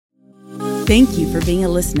Thank you for being a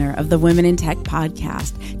listener of the Women in Tech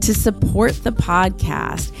podcast. To support the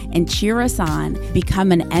podcast and cheer us on,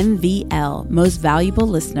 become an MVL, Most Valuable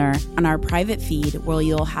Listener, on our private feed where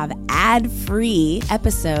you'll have ad-free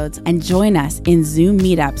episodes and join us in Zoom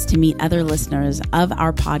meetups to meet other listeners of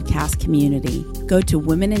our podcast community. Go to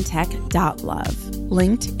womenintech.love,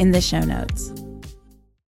 linked in the show notes.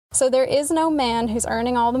 So there is no man who's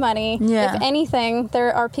earning all the money. Yeah. If anything,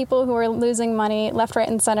 there are people who are losing money left, right,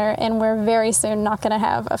 and center, and we're very soon not going to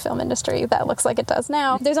have a film industry that looks like it does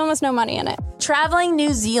now. There's almost no money in it. Traveling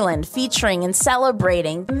New Zealand, featuring and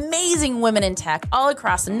celebrating amazing women in tech all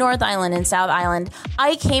across the North Island and South Island,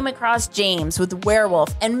 I came across James with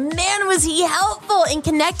Werewolf, and man, was he helpful in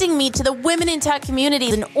connecting me to the women in tech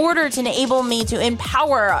community in order to enable me to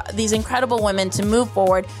empower these incredible women to move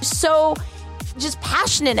forward. So just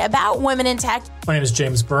passionate about women in tech. My name is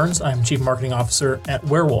James Burns. I'm Chief Marketing Officer at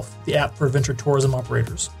Werewolf, the app for adventure tourism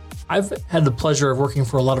operators. I've had the pleasure of working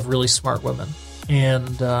for a lot of really smart women,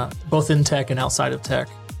 and both in tech and outside of tech.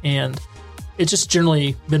 And it's just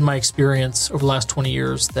generally been my experience over the last 20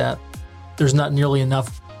 years that there's not nearly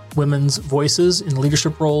enough women's voices in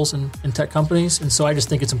leadership roles in tech companies. And so I just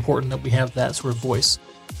think it's important that we have that sort of voice.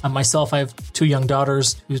 Myself, I have two young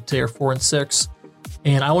daughters who today are 4 and 6.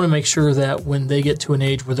 And I want to make sure that when they get to an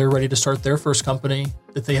age where they're ready to start their first company,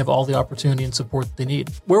 that they have all the opportunity and support that they need.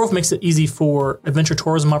 Werewolf makes it easy for adventure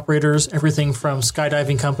tourism operators, everything from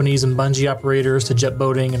skydiving companies and bungee operators to jet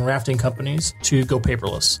boating and rafting companies, to go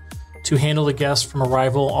paperless, to handle the guests from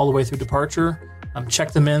arrival all the way through departure,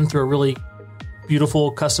 check them in through a really beautiful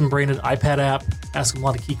custom-branded iPad app, ask them a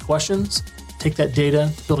lot of key questions, take that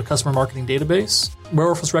data to build a customer marketing database.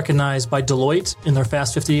 Werewolf was recognized by Deloitte in their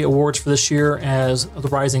Fast 50 awards for this year as the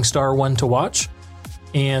rising star one to watch.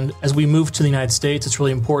 And as we move to the United States, it's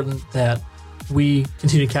really important that we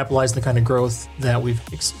continue to capitalize on the kind of growth that we've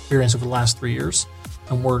experienced over the last 3 years.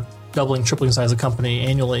 And we're doubling, tripling the size of the company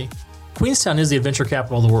annually. Queenstown is the adventure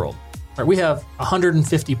capital of the world. Right, we have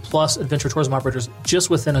 150 plus adventure tourism operators just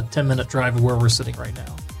within a 10-minute drive of where we're sitting right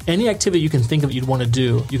now. Any activity you can think of you'd want to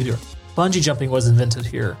do, you can do it. Bungee jumping was invented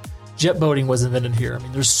here. Jet boating was invented here. I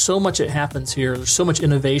mean, there's so much that happens here. There's so much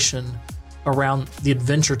innovation around the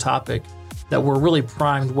adventure topic that we're really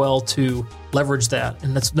primed well to leverage that.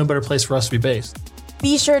 And that's no better place for us to be based.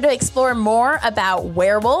 Be sure to explore more about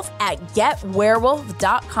Werewolf at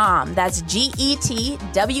getwerewolf.com. That's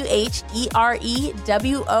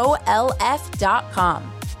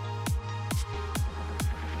GETWHEREWOLF.com.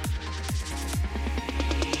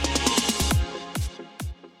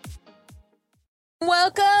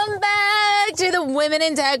 Welcome back to the Women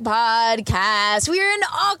in Tech podcast. We are in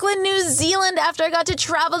Auckland, New Zealand after I got to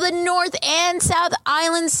travel the North and South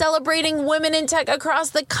Island celebrating women in tech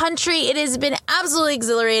across the country. It has been absolutely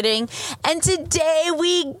exhilarating. And today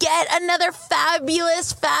we get another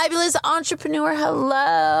fabulous entrepreneur.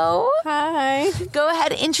 Hello. Hi. Go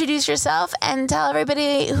ahead, introduce yourself and tell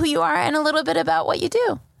everybody who you are and a little bit about what you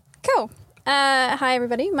do. Cool. Hi,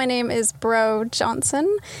 everybody. My name is Bro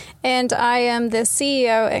Johnson, and I am the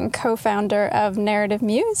CEO and co-founder of Narrative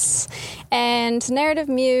Muse. And Narrative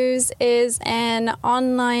Muse is an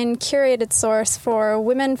online curated source for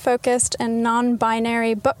women-focused and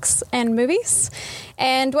non-binary books and movies.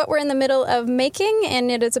 And what we're in the middle of making,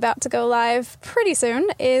 and it is about to go live pretty soon,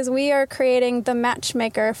 is we are creating the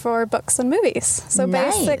matchmaker for books and movies. So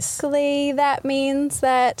basically that means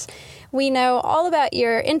that we know all about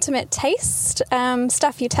your intimate taste,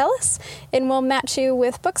 stuff you tell us, and we'll match you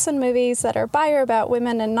with books and movies that are by or about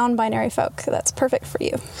women and non-binary folk. That's perfect for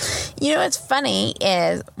you. You know what's funny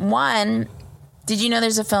is, one, did you know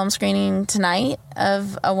there's a film screening tonight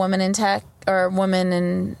of a woman in tech, or a woman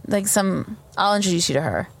in, like, some, I'll introduce you to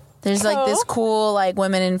her. There's like this cool, like,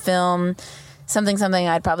 women in film, something,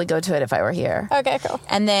 I'd probably go to it if I were here. Okay, cool.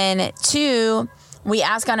 And then two, we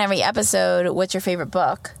ask on every episode, what's your favorite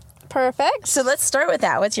book? Perfect. So let's start with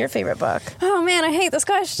that. What's your favorite book? Oh, man, I hate this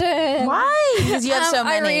question. Why? Because you have so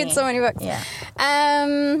many. I read so many books. Yeah.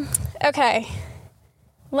 Okay.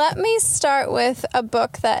 Let me start with a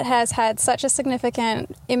book that has had such a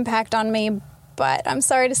significant impact on me, but I'm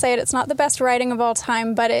sorry to say it's not the best writing of all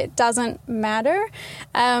time, but it doesn't matter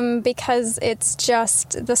because it's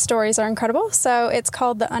just, the stories are incredible. So it's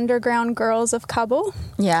called The Underground Girls of Kabul.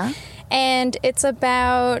 Yeah. And it's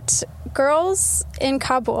about girls in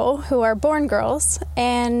Kabul who are born girls,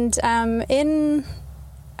 and in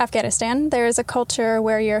Afghanistan there is a culture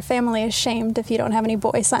where your family is shamed if you don't have any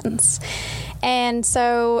boy sons. And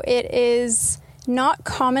so it is not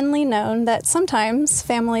commonly known that sometimes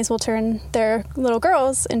families will turn their little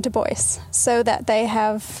girls into boys so that they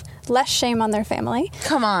have less shame on their family.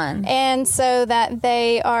 Come on. And so that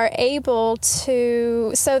they are able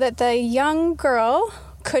to, so that the young girl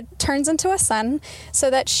turns into a son, so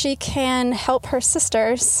that she can help her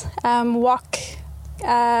sisters walk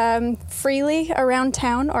freely around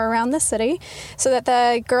town or around the city, so that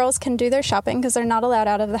the girls can do their shopping because they're not allowed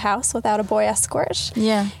out of the house without a boy escort.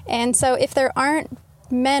 Yeah. And so if there aren't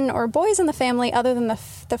men or boys in the family other than the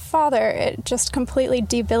father, it just completely it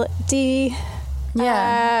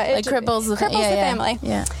cripples the family.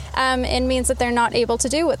 Yeah. It means that they're not able to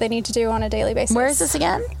do what they need to do on a daily basis. Where is this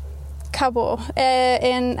again? Kabul,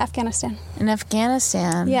 in Afghanistan. In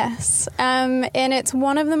Afghanistan. Yes. And it's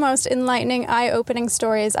one of the most enlightening, eye-opening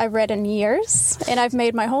stories I've read in years. And I've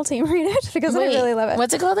made my whole team read it because I really love it.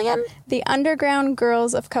 What's it called again? The Underground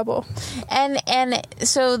Girls of Kabul. And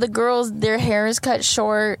so the girls, their hair is cut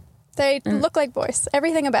short. They look like boys,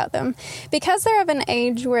 everything about them. Because they're of an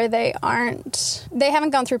age where they haven't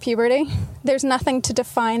gone through puberty, there's nothing to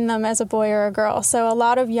define them as a boy or a girl. So a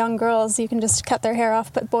lot of young girls, you can just cut their hair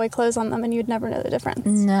off, put boy clothes on them, and you'd never know the difference.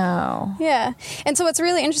 No. Yeah. And so what's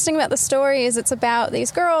really interesting about the story is it's about these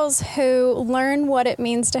girls who learn what it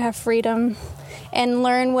means to have freedom and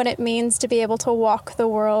learn what it means to be able to walk the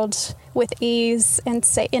world with ease and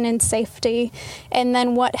in safety. And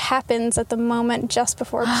then what happens at the moment just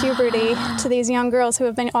before puberty to these young girls who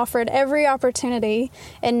have been offered every opportunity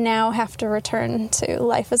and now have to return to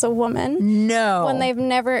life as a woman. No. When they've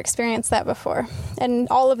never experienced that before. And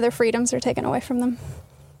all of their freedoms are taken away from them.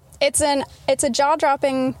 It's a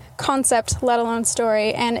jaw-dropping concept, let alone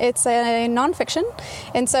story, and it's a nonfiction,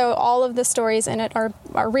 and so all of the stories in it are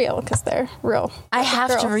real because they're real. I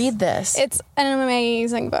have to read this. It's an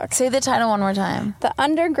amazing book. Say the title one more time. The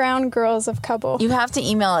Underground Girls of Kabul. You have to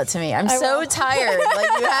email it to me. I'm so tired.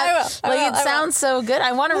 Like you have, it sounds so good.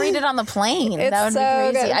 I want to read it on the plane. That would be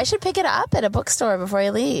crazy. Good. I should pick it up at a bookstore before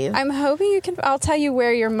I leave. I'm hoping you can. I'll tell you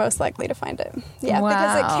where you're most likely to find it. Yeah, wow.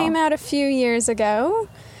 Because it came out a few years ago.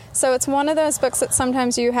 So it's one of those books that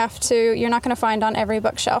sometimes you're not going to find on every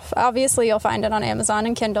bookshelf. Obviously, you'll find it on Amazon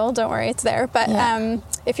and Kindle. Don't worry, it's there. But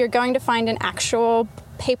if you're going to find an actual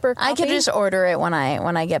paper copy, I could just order it when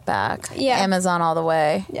I get back. Yeah. Amazon all the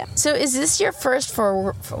way. Yeah. So is this your first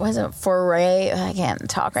foray? I can't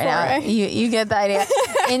talk right now. You get the idea.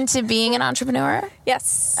 Into being an entrepreneur?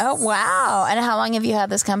 Yes. Oh, wow. And how long have you had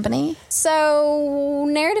this company? So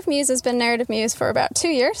Narrative Muse has been Narrative Muse for about 2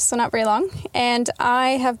 years, so not very long. And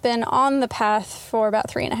I have been on the path for about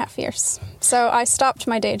 3.5 years. So I stopped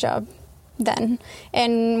my day job then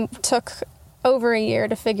and took over a year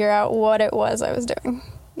to figure out what it was I was doing.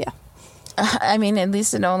 Yeah. I mean, at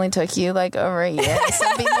least it only took you like over a year.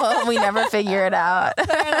 Some people, we never figure it out.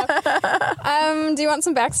 Do you want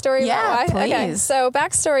some backstory? Yeah, about why? please. Okay, so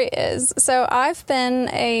backstory is, I've been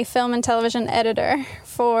a film and television editor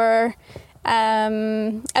for,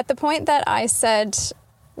 at the point that I said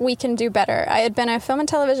we can do better. I had been a film and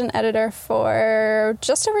television editor for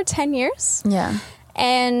just over 10 years. Yeah.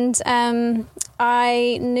 And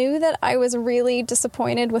I knew that I was really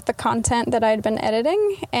disappointed with the content that I'd been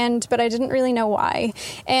editing, but I didn't really know why.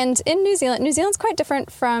 And in New Zealand's quite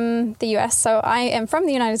different from the US. So I am from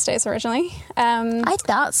the United States originally. I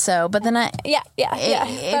thought so, but then Yeah.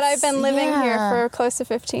 But I've been living here for close to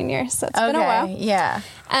 15 years, so it's been a while. Yeah.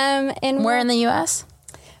 And where in the US?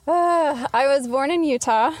 I was born in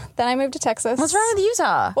Utah, then I moved to Texas. What's wrong with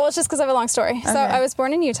Utah? Well, it's just because I have a long story. Okay. So I was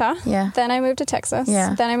born in Utah, then I moved to Texas,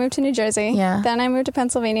 then I moved to New Jersey, then I moved to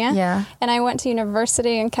Pennsylvania, and I went to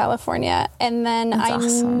university in California. And then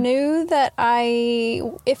knew that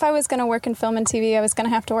if I was going to work in film and TV, I was going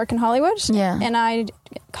to have to work in Hollywood. Yeah. And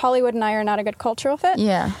Hollywood and I are not a good cultural fit.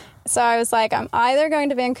 Yeah. So I was like, I'm either going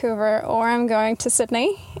to Vancouver or I'm going to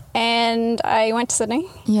Sydney. And I went to Sydney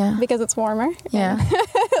because it's warmer. Yeah.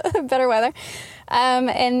 Better weather.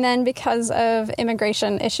 And then because of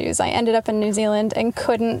immigration issues, I ended up in New Zealand and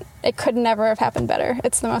it could never have happened better.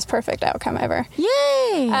 It's the most perfect outcome ever.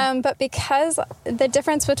 Yay! But because the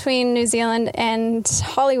difference between New Zealand and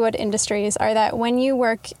Hollywood industries are that when you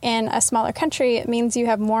work in a smaller country, it means you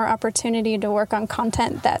have more opportunity to work on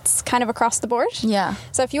content that's kind of across the board. Yeah.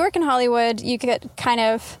 So if you work in Hollywood, you get kind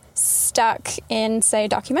of stuck in, say,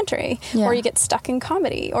 documentary, or you get stuck in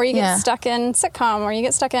comedy, or you get stuck in sitcom, or you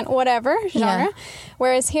get stuck in whatever genre.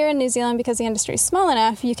 Whereas here in New Zealand, because the industry is small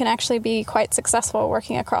enough, you can actually be quite successful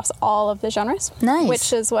working across all of the genres. Nice.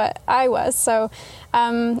 Which is what I was. So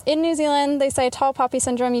in New Zealand, they say tall poppy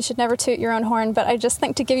syndrome, you should never toot your own horn. But I just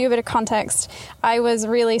think to give you a bit of context, I was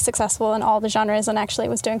really successful in all the genres and actually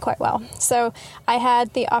was doing quite well. So I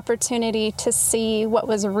had the opportunity to see what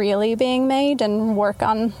was really being made and work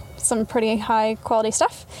on some pretty high quality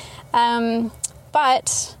stuff.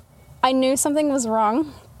 But I knew something was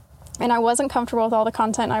wrong, and I wasn't comfortable with all the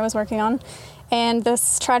content I was working on. And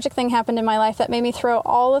this tragic thing happened in my life that made me throw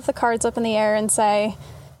all of the cards up in the air and say,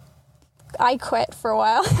 I quit for a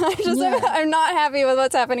while. I'm not happy with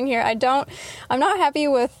what's happening here. I'm not happy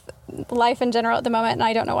with life in general at the moment, and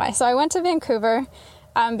I don't know why. So I went to Vancouver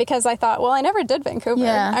because I thought, well, I never did Vancouver.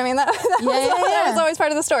 Yeah. I mean, that was always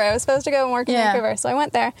part of the story. I was supposed to go and work in Vancouver. So I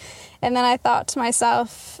went there, and then I thought to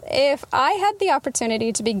myself, if I had the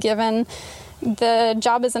opportunity to be given the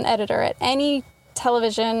job as an editor at any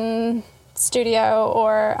television studio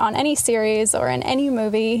or on any series or in any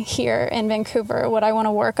movie here in Vancouver, would I want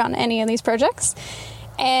to work on any of these projects?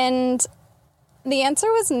 And the answer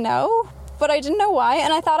was no, but I didn't know why.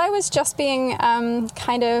 And I thought I was just being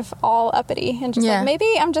kind of all uppity and just like, maybe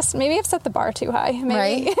I've set the bar too high.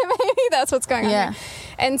 Maybe that's what's going on here.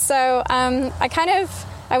 And so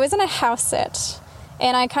I was in a house sit.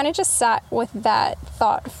 And I kind of just sat with that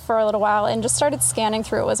thought for a little while and just started scanning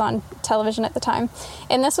through what was on television at the time.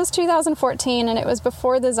 And this was 2014, and it was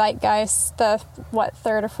before the zeitgeist, the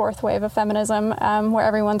third or fourth wave of feminism, where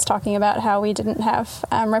everyone's talking about how we didn't have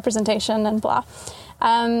representation and blah.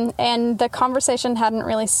 And the conversation hadn't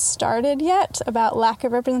really started yet about lack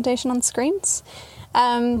of representation on screens.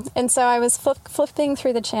 And so I was flipping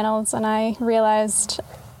through the channels, and I realized,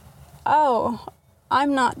 oh,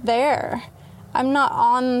 I'm not there. I'm not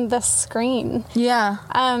on the screen. Yeah.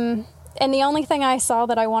 And the only thing I saw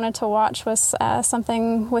that I wanted to watch was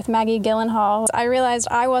something with Maggie Gyllenhaal. I realized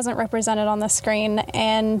I wasn't represented on the screen,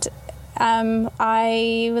 and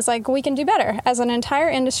I was like, we can do better. As an entire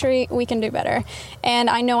industry, we can do better. And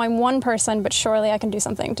I know I'm one person, but surely I can do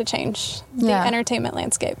something to change the entertainment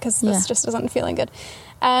landscape, because this just isn't feeling good.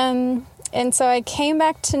 And so I came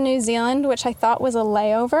back to New Zealand, which I thought was a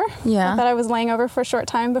layover. I thought I was laying over for a short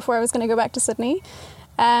time before I was going to go back to Sydney.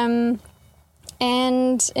 And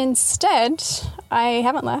instead, I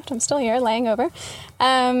haven't left. I'm still here, laying over.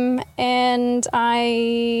 And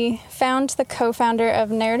I found the co-founder of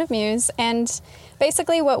Narrative Muse. And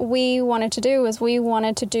basically what we wanted to do was we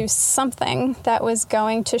wanted to do something that was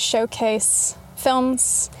going to showcase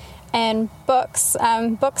films and books.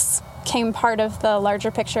 Books came part of the larger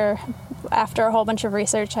picture after a whole bunch of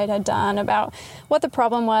research I had done about what the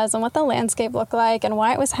problem was and what the landscape looked like and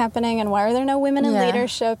why it was happening and why are there no women in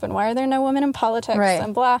leadership and why are there no women in politics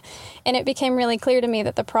and blah. And it became really clear to me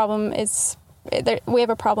that the problem is we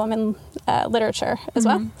have a problem in literature as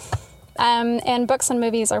well. And books and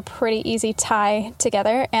movies are pretty easy tie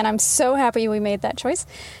together, and I'm so happy we made that choice.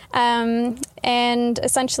 And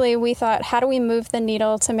essentially we thought, how do we move the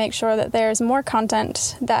needle to make sure that there's more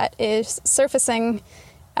content that is surfacing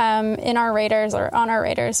in our radars or on our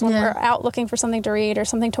radars when we're out looking for something to read or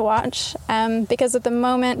something to watch. Because at the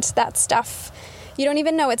moment, that stuff, you don't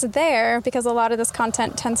even know it's there because a lot of this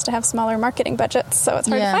content tends to have smaller marketing budgets, so it's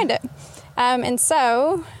hard to find it. And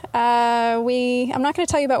so I'm not going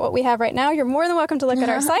to tell you about what we have right now. You're more than welcome to look at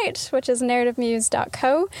our site, which is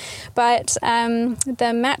narrativemuse.co. But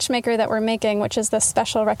the matchmaker that we're making, which is the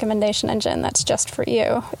special recommendation engine that's just for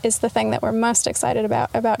you, is the thing that we're most excited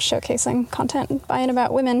about showcasing content by and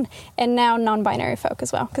about women and now non-binary folk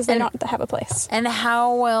as well, because they don't have a place. And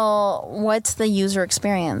what's the user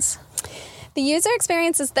experience? The user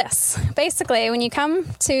experience is this. Basically, when you come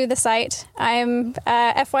to the site,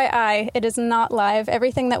 FYI, it is not live.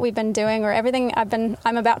 Everything that we've been doing or everything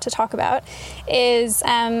I'm about to talk about is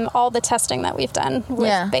all the testing that we've done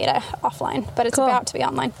with beta offline, but it's about to be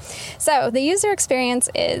online. So the user experience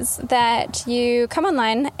is that you come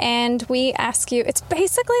online and we ask you, it's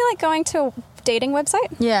basically like going to a dating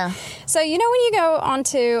website. Yeah. So you know when you go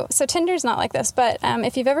onto, so Tinder's not like this, but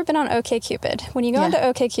if you've ever been on OkCupid, when you go onto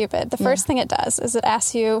OkCupid, the first thing it does is it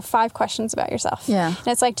asks you 5 questions about yourself. Yeah. And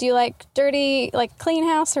it's like, do you like clean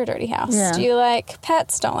house or dirty house? Yeah. Do you like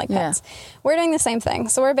pets? Don't like pets? We're doing the same thing.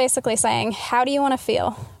 So we're basically saying, how do you want to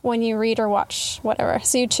feel when you read or watch whatever?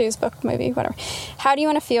 So you choose book, movie, whatever. How do you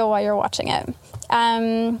want to feel while you're watching it?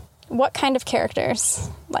 What kind of characters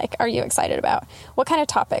are you excited about? What kind of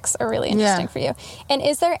topics are really interesting for you? And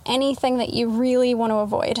is there anything that you really want to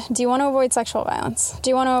avoid? Do you want to avoid sexual violence? Do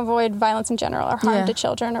you want to avoid violence in general or harm to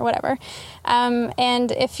children or whatever?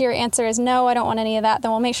 And if your answer is no, I don't want any of that,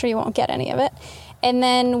 then we'll make sure you won't get any of it. And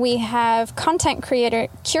then we have content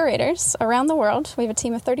curators around the world. We have a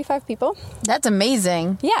team of 35 people. That's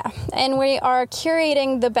amazing. Yeah. And we are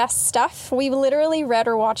curating the best stuff. We've literally read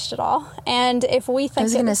or watched it all. And if we think... I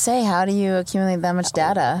was going to say, how do you accumulate that much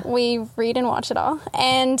data? We read and watch it all.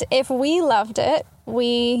 And if we loved it,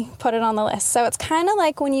 we put it on the list. So it's kind of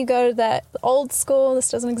like when you go to that old school,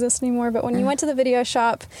 this doesn't exist anymore, but when you went to the video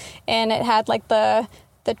shop and it had the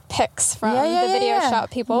the pics from the video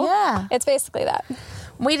shop people. Yeah. It's basically that.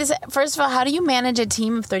 Wait a sec. First of all, how do you manage a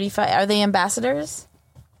team of 35? Are they ambassadors?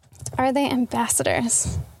 Are they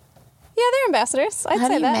ambassadors? Yeah, they're ambassadors. I'd How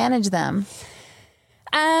say do you that. manage them?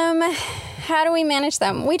 How do we manage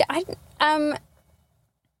them?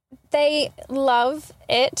 They love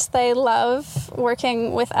it. They love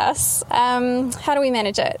working with us. How do we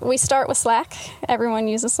manage it? We start with Slack. Everyone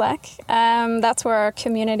uses Slack. That's where our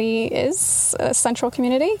community is, a central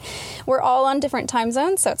community. We're all on different time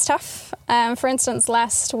zones, so it's tough. For instance,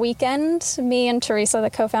 last weekend, me and Teresa, the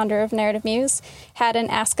co-founder of Narrative Muse, had an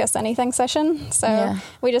Ask Us Anything session. So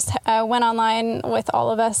we just went online with all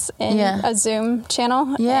of us in a Zoom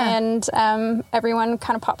channel. Yeah. And everyone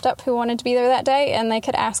kind of popped up who wanted to be there that day, and they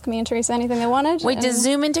could ask me and Teresa anything they wanted. Wait, does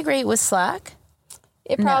Zoom integrate with Slack?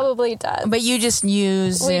 It probably does. But you just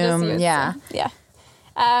use Zoom. We just use Zoom. Yeah.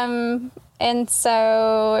 And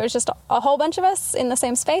so it was just a whole bunch of us in the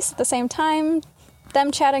same space at the same time, them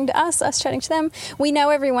chatting to us chatting to them. We know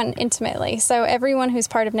everyone intimately. So everyone who's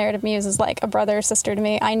part of Narrative Muse is like a brother or sister to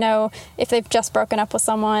me. I know if they've just broken up with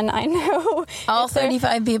someone. I know all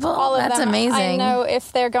 35 people? All of That's them. amazing. I know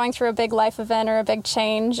if they're going through a big life event or a big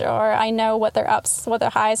change, or I know what their ups, what their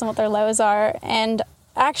highs, and what their lows are. And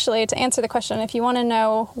actually, to answer the question, if you want to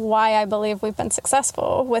know why I believe we've been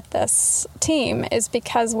successful with this team, is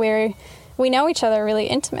because we know each other really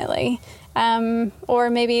intimately. Or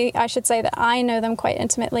maybe I should say that I know them quite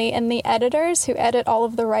intimately, and the editors who edit all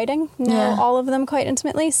of the writing know all of them quite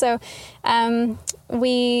intimately. So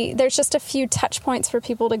there's just a few touch points for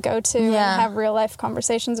people to go to and have real life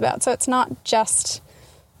conversations about. So it's not just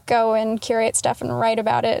go and curate stuff and write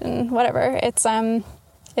about it and whatever.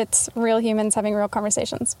 It's real humans having real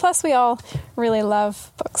conversations. Plus, we all really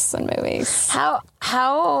love books and movies. How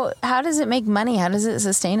does it make money? How does it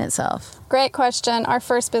sustain itself? Great question. Our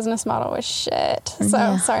first business model was shit.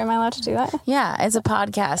 So, sorry, am I allowed to do that? Yeah, it's a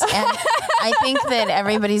podcast. And I think that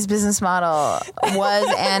everybody's business model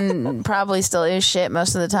was and probably still is shit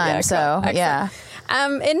most of the time. Yeah, so,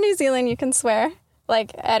 excellent. In New Zealand, you can swear.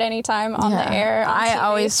 Like at any time on the air. On I TV.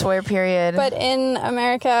 always swear, period. But in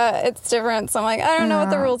America, it's different. So I'm like, I don't know what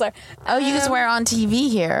the rules are. Oh, you can swear on TV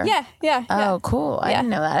here? Yeah. Oh, cool. I didn't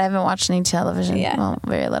know that. I haven't watched any television. Yeah. Well,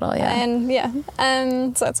 very little,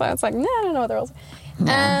 And so that's why it's like, no, I don't know what the rules are.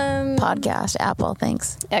 Podcast, Apple,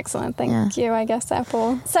 thanks. Excellent. Thank you, I guess,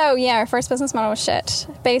 Apple. So, our first business model was shit.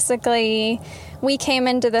 Basically, we came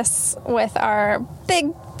into this with our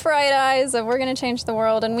big bright eyes of we're going to change the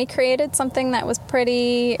world, and we created something that was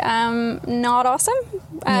pretty not awesome.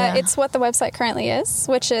 It's what the website currently is,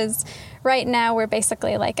 which is right now we're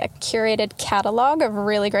basically like a curated catalog of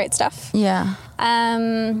really great stuff. Yeah.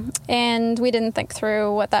 And we didn't think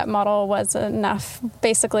through what that model was enough.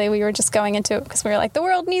 Basically, we were just going into it because we were like, the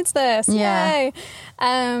world needs this. Yeah.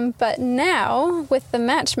 Yay. But now with the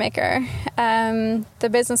Matchmaker, the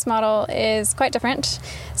business model is quite different.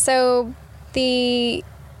 So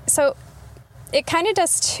it kind of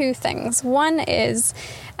does two things. One is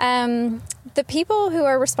the people who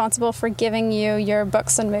are responsible for giving you your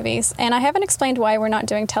books and movies, and I haven't explained why we're not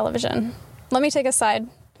doing television. Let me take a side.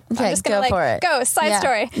 Okay, I'm just gonna, for it. Go, side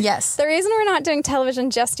story. Yes. The reason we're not doing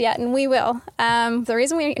television just yet, and we will, the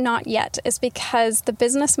reason we're not yet is because the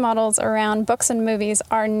business models around books and movies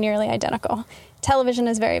are nearly identical. Television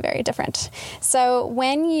is very, very different. So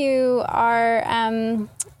when you are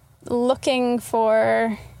looking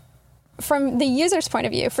for, from the user's point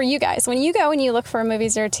of view, for you guys, when you go and you look for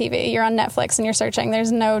movies or TV, you're on Netflix and you're searching,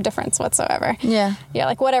 there's no difference whatsoever. Yeah. Yeah,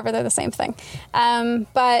 like whatever, they're the same thing.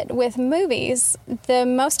 But with movies, the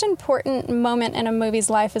most important moment in a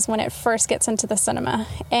movie's life is when it first gets into the cinema.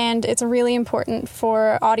 And it's really important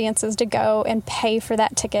for audiences to go and pay for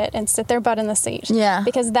that ticket and sit their butt in the seat. Yeah.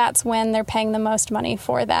 Because that's when they're paying the most money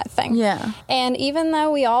for that thing. Yeah. And even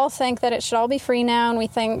though we all think that it should all be free now, and we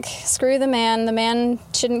think, screw the man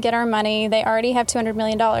shouldn't get our money, they already have $200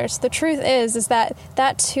 million. The truth is that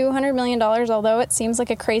 $200 million, although it seems like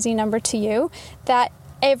a crazy number to you, that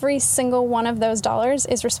every single one of those dollars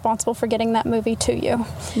is responsible for getting that movie to you.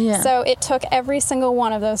 Yeah. So it took every single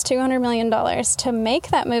one of those $200 million to make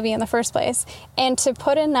that movie in the first place and to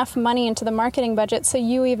put enough money into the marketing budget so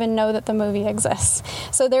you even know that the movie exists.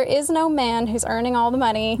 So there is no man who's earning all the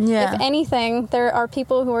money. Yeah. If anything, there are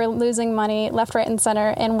people who are losing money left, right, and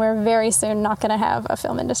center, and we're very soon not going to have a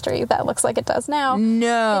film industry that looks like it does now.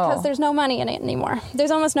 No. Because there's no money in it anymore.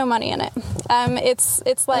 There's almost no money in it.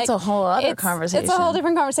 It's like... That's a whole other conversation. It's a whole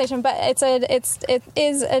different conversation, but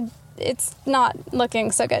it's not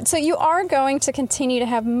looking so good. So you are going to continue to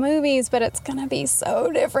have movies, but it's going to be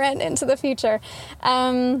so different into the future.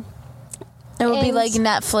 It would be like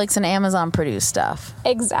Netflix and Amazon produced stuff.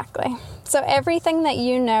 Exactly. So everything that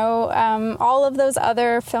you know, all of those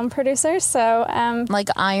other film producers, so... like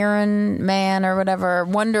Iron Man or whatever,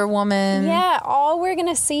 Wonder Woman. Yeah, all we're going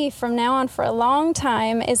to see from now on for a long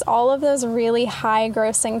time is all of those really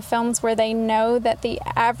high-grossing films where they know that they're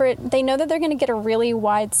going to get a really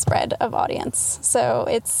wide spread of audience. So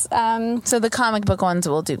it's... so the comic book ones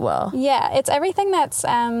will do well. Yeah, it's everything that's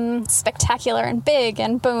spectacular and big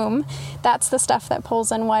and boom. That's the stuff that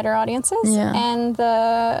pulls in wider audiences. Yeah. And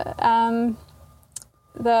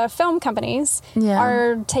the film companies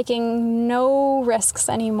are taking no risks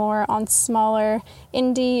anymore on smaller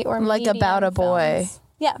indie or like medium About a Boy. films.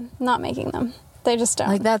 Yeah, not making them. They just don't.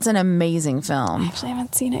 Like, that's an amazing film. I actually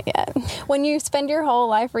haven't seen it yet. When you spend your whole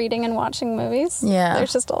life reading and watching movies,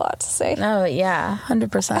 there's just a lot to say. Oh, yeah,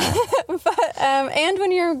 100%. But and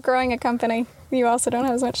when you're growing a company, you also don't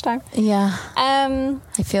have as much time. Yeah. I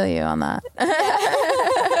feel you on that.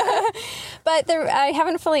 But I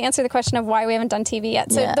haven't fully answered the question of why we haven't done TV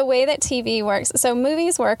yet. So the way that TV works, so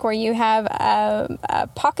movies work where you have a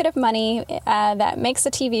pocket of money that makes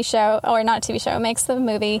a TV show, or not a TV show, makes the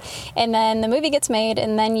movie, and then the movie gets made,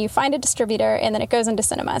 and then you find a distributor, and then it goes into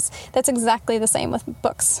cinemas. That's exactly the same with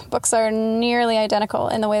books. Books are nearly identical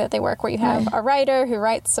in the way that they work, where you have a writer who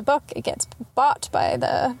writes a book, it gets bought by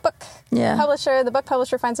the book publisher, the book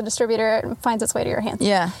publisher finds a distributor, it finds its way to your hands.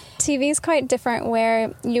 Yeah. TV is quite different,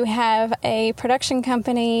 where you have a production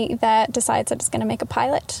company that decides that it's going to make a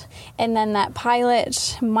pilot, and then that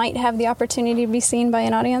pilot might have the opportunity to be seen by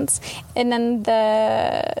an audience, and then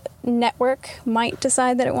the network might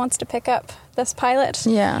decide that it wants to pick up this pilot.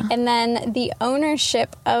 Yeah. And then the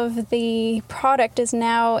ownership of the product is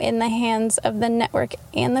now in the hands of the network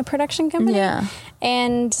and the production company. Yeah.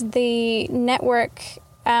 And the network,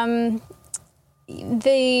 I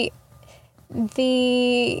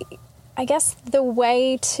guess the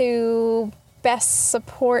way to best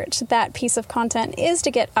support that piece of content is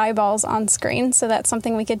to get eyeballs on screen. So that's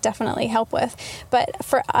something we could definitely help with. But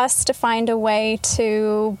for us to find a way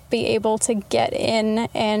to be able to get in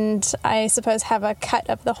and I suppose have a cut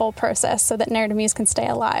of the whole process so that Narrative Muse can stay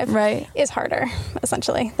alive is harder,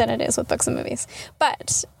 essentially, than it is with books and movies.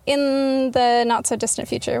 But in the not so distant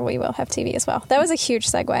future, we will have TV as well. That was a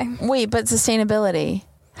huge segue. Wait, but sustainability,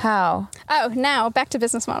 how? Oh, now back to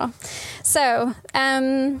business model. So,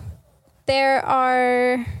 there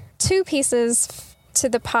are two pieces to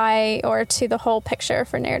the pie or to the whole picture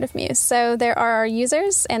for Narrative Muse. So there are our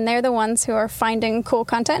users, and they're the ones who are finding cool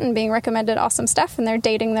content and being recommended awesome stuff, and they're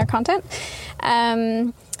dating their content.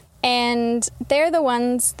 And they're the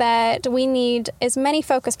ones that we need as many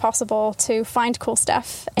folk as possible to find cool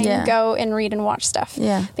stuff and go and read and watch stuff.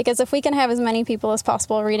 Yeah. Because if we can have as many people as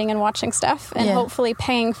possible reading and watching stuff and hopefully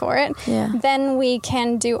paying for it, then we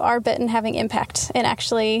can do our bit in having impact and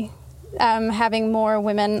actually having more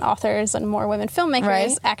women authors and more women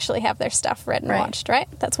filmmakers actually have their stuff read and watched, right?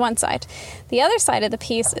 That's one side. The other side of the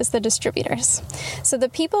piece is the distributors. So the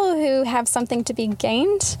people who have something to be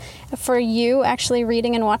gained for you actually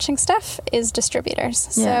reading and watching stuff is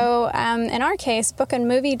distributors. Yeah. So in our case, book and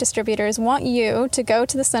movie distributors want you to go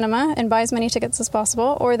to the cinema and buy as many tickets as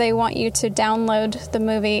possible, or they want you to download the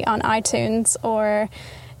movie on iTunes or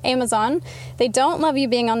Amazon. They don't love you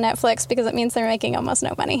being on Netflix because it means they're making almost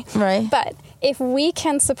no money. Right. But if we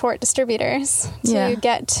can support distributors to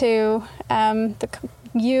get to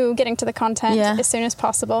you getting to the content as soon as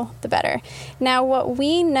possible, the better. Now, what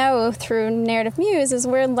we know through Narrative Muse is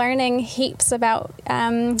we're learning heaps about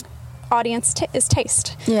audience is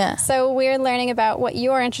taste. Yeah. So we're learning about what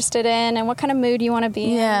you're interested in and what kind of mood you want to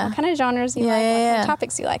be in, what kind of genres you like, what kind of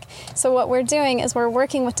topics you like. So what we're doing is we're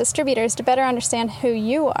working with distributors to better understand who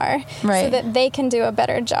you are so that they can do a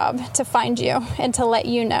better job to find you and to let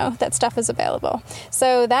you know that stuff is available.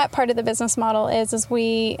 So that part of the business model is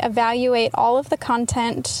we evaluate all of the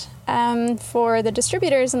content for the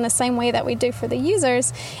distributors in the same way that we do for the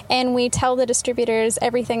users, and we tell the distributors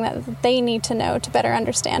everything that they need to know to better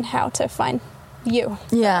understand how to find you,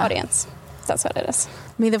 the audience. That's what it is.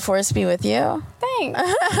 May the force be with you. Thanks.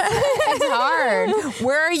 It's hard.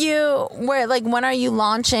 When are you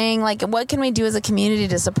launching? Like, what can we do as a community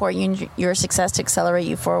to support you and your success to accelerate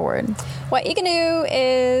you forward? What you can do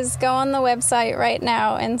is go on the website right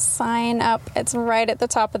now and sign up. It's right at the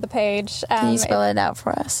top of the page. Can you spell it out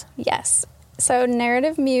for us? Yes. So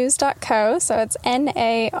narrativemuse.co. So it's NARRATIVE,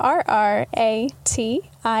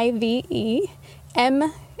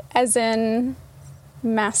 M as in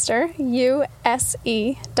master,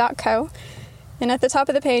 USE.co. And at the top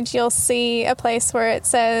of the page, you'll see a place where it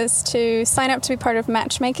says to sign up to be part of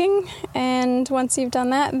matchmaking. And once you've done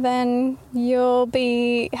that, then you'll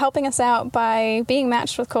be helping us out by being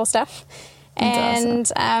matched with cool stuff.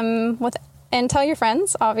 That's And and tell your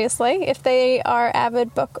friends, obviously, if they are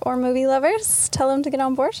avid book or movie lovers, tell them to get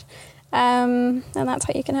on board. And that's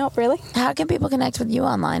how you can help, really. How can people connect with you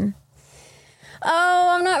online? Oh,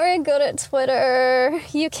 I'm not very good at Twitter.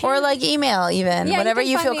 You can, Or like email even, yeah, whatever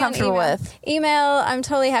you you can feel find me on comfortable email. with. Email, I'm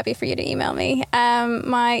totally happy for you to email me.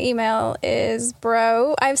 My email is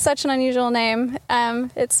I have such an unusual name.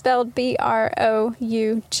 It's spelled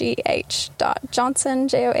BROUGH.Johnson,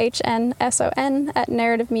 JOHNSON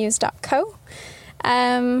 @narrativemuse.co.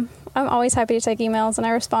 I'm always happy to take emails, and I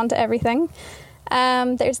respond to everything.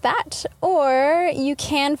 There's that. Or you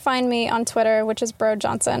can find me on Twitter, which is Bro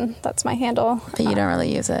Johnson. That's my handle. But you don't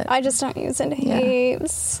really use it. I just don't use it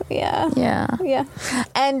heaps. Yeah.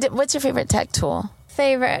 And what's your favorite tech tool?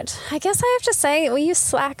 Favorite. I guess I have to say we use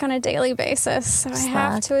Slack on a daily basis. So I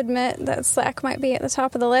have to admit that Slack might be at the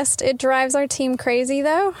top of the list. It drives our team crazy,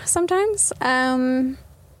 though, sometimes.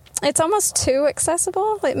 It's almost too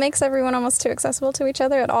accessible. It makes everyone almost too accessible to each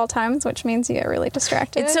other at all times, which means you get really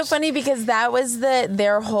distracted. It's so funny because that was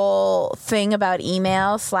their whole thing about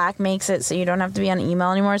email. Slack makes it so you don't have to be on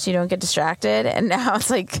email anymore, so you don't get distracted. And now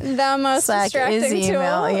it's like the most Slack distracting is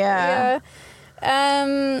email. tool. Yeah.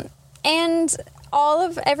 And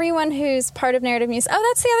everyone who's part of Narrative Muse. Oh,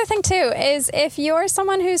 that's the other thing too, is if you're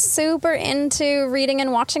someone who's super into reading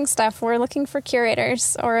and watching stuff, we're looking for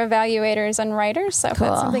curators or evaluators and writers. So if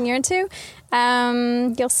that's something you're into,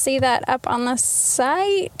 you'll see that up on the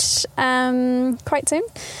site quite soon.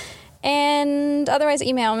 And otherwise,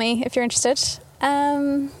 email me if you're interested.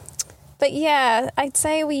 But yeah, I'd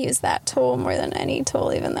say we use that tool more than any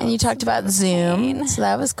tool, even though. And you talked about Zoom, so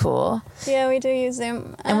that was cool. Yeah, we do use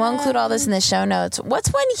Zoom. And we'll include all this in the show notes.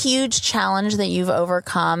 What's one huge challenge that you've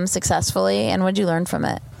overcome successfully, and what did you learn from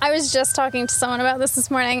it? I was just talking to someone about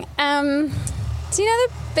this morning. Do you know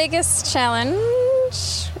the biggest challenge?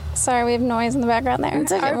 Sorry, we have noise in the background there.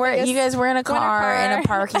 It's okay. We're in a car in a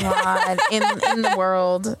parking lot in the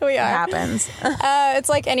world. We are. It happens. It's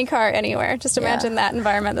like any car anywhere. Just imagine that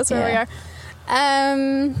environment. That's where we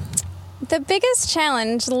are. The biggest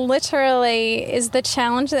challenge, literally, is the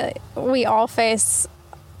challenge that we all face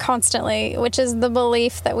constantly, which is the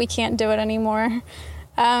belief that we can't do it anymore.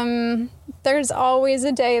 There's always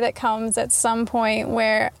a day that comes at some point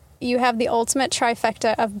where you have the ultimate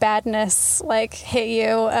trifecta of badness like hit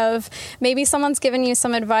you, of maybe someone's given you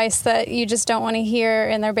some advice that you just don't want to hear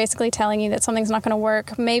and they're basically telling you that something's not going to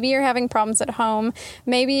work. Maybe you're having problems at home.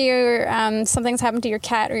 Maybe you're something's happened to your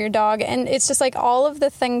cat or your dog, and it's just like all of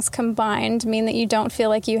the things combined mean that you don't feel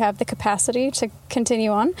like you have the capacity to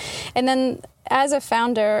continue on. And then as a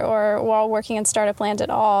founder or while working in startup land at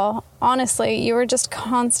all, honestly, you are just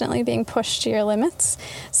constantly being pushed to your limits.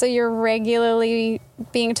 So you're regularly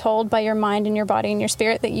being told by your mind and your body and your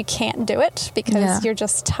spirit that you can't do it because you're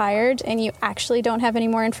just tired and you actually don't have any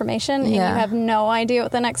more information and you have no idea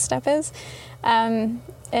what the next step is. And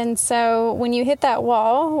so when you hit that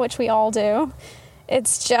wall, which we all do,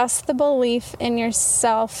 it's just the belief in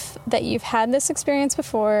yourself that you've had this experience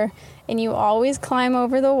before and you always climb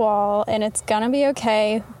over the wall and it's gonna be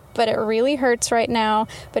okay, but it really hurts right now.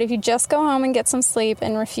 But if you just go home and get some sleep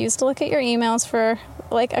and refuse to look at your emails for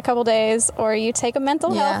like a couple days, or you take a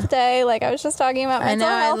mental health day, like I was just talking about, mental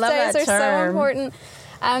health days are so important.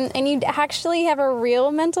 And you actually have a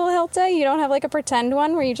real mental health day. You don't have like a pretend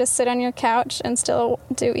one where you just sit on your couch and still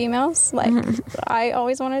do emails like I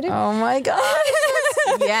always want to do. Oh my God.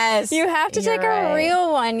 Yes. You have to take a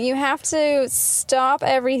real one. You have to stop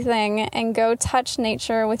everything and go touch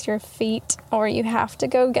nature with your feet, or you have to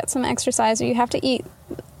go get some exercise, or you have to eat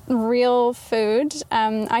real food.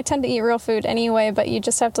 I tend to eat real food anyway, but you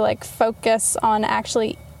just have to like focus on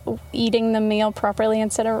actually eating the meal properly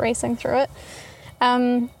instead of racing through it.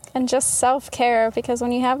 And just self-care, because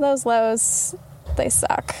when you have those lows, they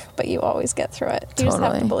suck, but you always get through it. You just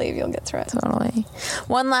have to believe you'll get through it. Totally.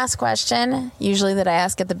 One last question, usually that I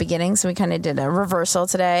ask at the beginning, so we kind of did a reversal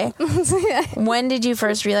today. When did you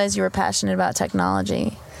first realize you were passionate about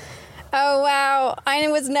technology? Oh, wow. I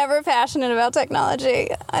was never passionate about technology.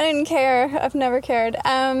 I didn't care. I've never cared.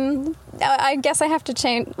 I guess I have to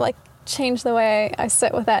change the way I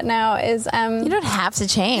sit with that now. Is you don't have to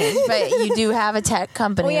change, but you do have a tech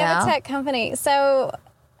company now. We have a tech company. So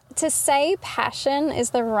to say passion is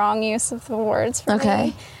the wrong use of the words for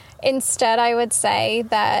me. Instead, I would say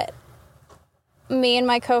that me and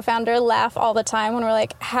my co-founder laugh all the time when we're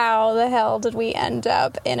like, how the hell did we end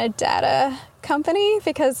up in a data company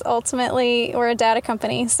because ultimately we're a data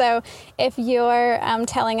company. So if you're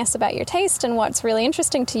telling us about your taste and what's really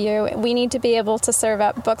interesting to you, we need to be able to serve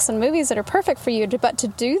up books and movies that are perfect for you. But to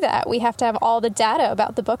do that, we have to have all the data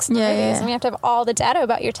about the books and the movies, and we have to have all the data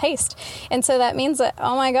about your taste. And so that means that,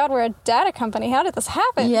 oh my God, we're a data company. How did this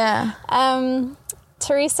happen? Yeah.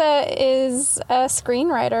 Teresa is a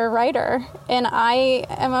screenwriter, writer, and I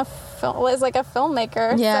am a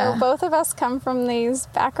filmmaker. Yeah. So both of us come from these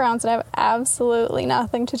backgrounds that have absolutely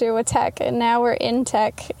nothing to do with tech, and now we're in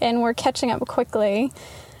tech and we're catching up quickly.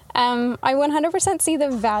 I 100% see the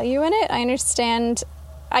value in it. I understand.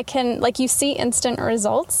 I can, like, you see instant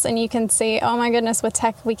results, and you can see, oh my goodness, with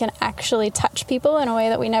tech we can actually touch people in a way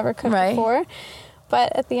that we never could before.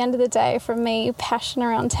 But at the end of the day, for me, passion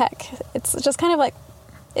around tech, it's just kind of like,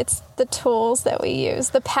 it's the tools that we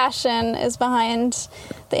use. The passion is behind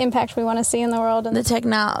the impact we want to see in the world. And it's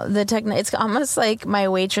almost like my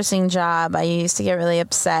waitressing job. I used to get really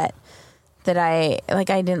upset that I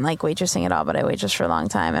didn't like waitressing at all, but I waitressed for a long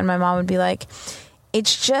time. And my mom would be like,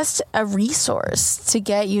 it's just a resource to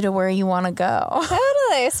get you to where you want to go.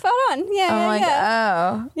 Totally. Spot on.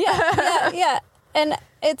 Yeah. And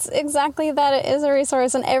it's exactly that. It is a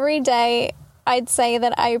resource. And every day I'd say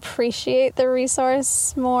that I appreciate the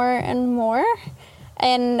resource more and more.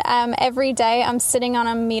 And every day I'm sitting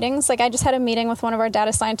on meetings. Like, I just had a meeting with one of our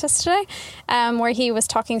data scientists today where he was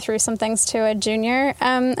talking through some things to a junior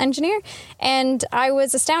engineer. And I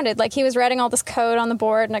was astounded. Like, he was writing all this code on the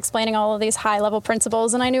board and explaining all of these high-level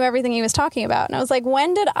principles, and I knew everything he was talking about. And I was like,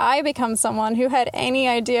 when did I become someone who had any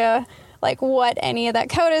idea like what any of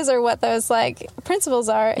that code is or what those like principles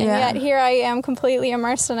are? And yet here I am completely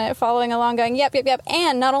immersed in it, following along, going, yep.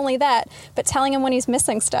 And not only that, but telling him when he's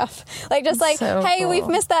missing stuff. Like, just like, so hey, cool. We've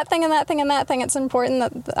missed that thing and that thing and that thing. It's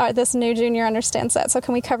important that this new junior understands that. So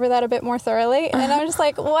can we cover that a bit more thoroughly? And I'm just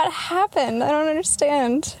like, what happened? I don't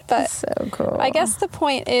understand. But so cool. I guess the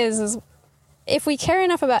point is if we care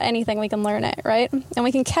enough about anything, we can learn it, right? And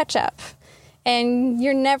we can catch up. And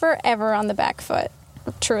you're never, ever on the back foot.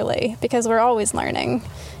 Truly, because we're always learning,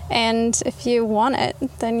 and if you want it,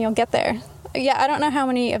 then you'll get there. I don't know how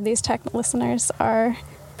many of these tech listeners are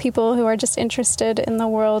people who are just interested in the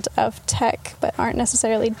world of tech but aren't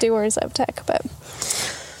necessarily doers of tech, but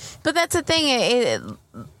that's the thing.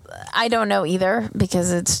 I don't know either,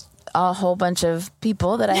 because it's a whole bunch of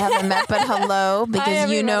people that I haven't met, but hello, because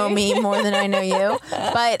you know me more than I know you.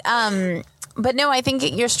 But no, I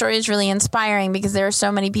think your story is really inspiring, because there are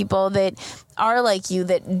so many people that are like you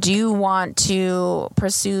that do want to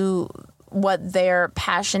pursue what their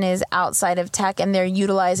passion is outside of tech, and they're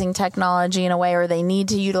utilizing technology in a way, or they need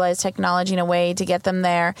to utilize technology in a way to get them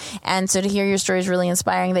there. And so to hear your story is really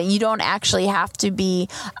inspiring, that you don't actually have to be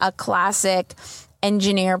a classic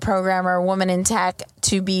engineer, programmer, woman in tech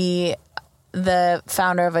to be the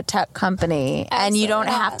founder of a tech company. Absolutely. And you don't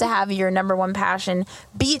have to have your number one passion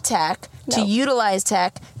be tech to utilize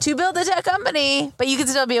tech to build a tech company, but you can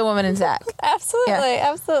still be a woman in tech. Absolutely.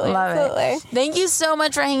 Love it. Thank you so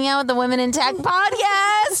much for hanging out with the Women in Tech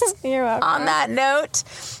podcast. You're welcome. On that note,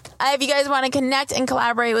 if you guys want to connect and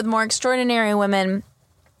collaborate with more extraordinary women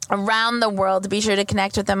around the world, be sure to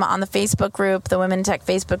connect with them on the Facebook group, the Women in Tech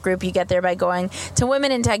Facebook group. You get there by going to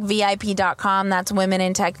womenintechvip.com. That's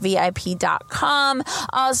womenintechvip.com.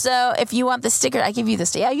 Also, if you want the sticker, I give you the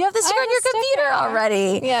sticker. Yeah, you have the sticker on your computer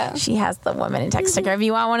already. Yeah. She has the Women in Tech sticker. If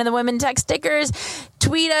you want one of the Women in Tech stickers,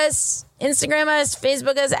 tweet us, Instagram us,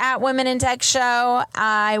 Facebook us at Women in Tech Show.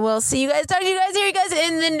 I will see you guys, talk to you guys, hear you guys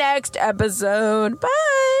in the next episode.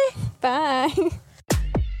 Bye. Bye.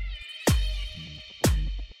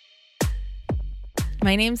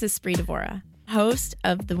 My name's Espree Devora, host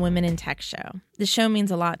of the Women in Tech Show. The show means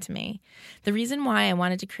a lot to me. The reason why I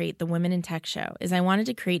wanted to create the Women in Tech Show is I wanted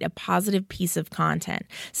to create a positive piece of content,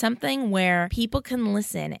 something where people can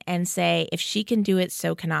listen and say, if she can do it,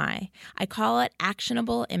 so can I. I call it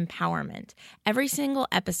actionable empowerment. Every single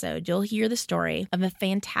episode, you'll hear the story of a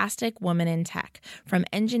fantastic woman in tech, from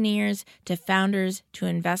engineers to founders to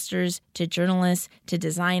investors to journalists to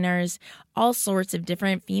designers, all sorts of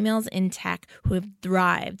different females in tech who have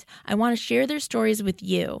thrived. I want to share their stories with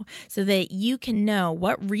you so that you can know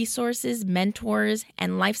what resources, mentors,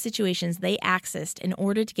 and life situations they accessed in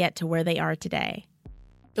order to get to where they are today.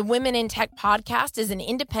 The Women in Tech podcast is an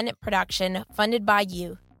independent production funded by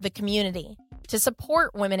you, the community. To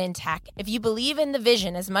support Women in Tech, if you believe in the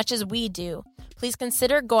vision as much as we do, please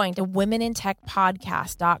consider going to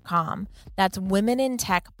womenintechpodcast.com. That's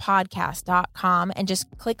womenintechpodcast.com, and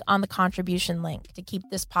just click on the contribution link to keep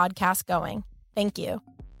this podcast going. Thank you.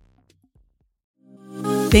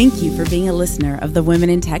 Thank you for being a listener of the Women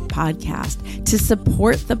in Tech podcast. To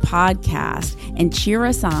support the podcast and cheer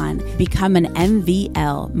us on, become an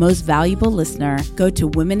MVL Most Valuable Listener, go to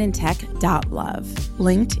womenintech.love,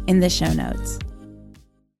 linked in the show notes.